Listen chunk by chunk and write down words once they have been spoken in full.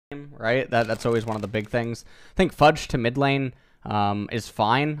right? That's always one of the big things. I think Fudge to mid lane is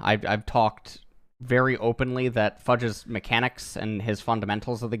fine. I've talked very openly that Fudge's mechanics and his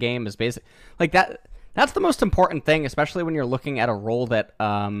fundamentals of the game is basic. Like that's the most important thing, especially when you're looking at a role that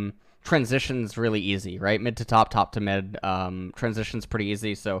transitions really easy, right? Mid to top, top to mid, transitions pretty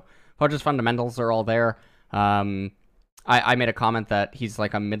easy. So Fudge's fundamentals are all there. I made a comment that he's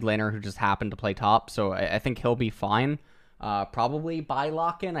like a mid laner who just happened to play top, so I think he'll be fine. Probably by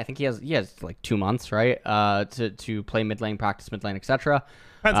lock-in. I think he has like 2 months, right? To play mid lane, practice mid lane, etc.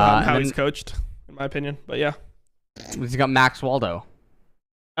 Depends on how he's coached, in my opinion. But yeah, he's got Max Waldo.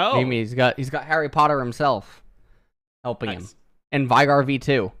 Oh, Maybe he's got Harry Potter himself helping him, and Vigar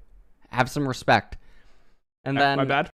V2. Have some respect. And then my bad.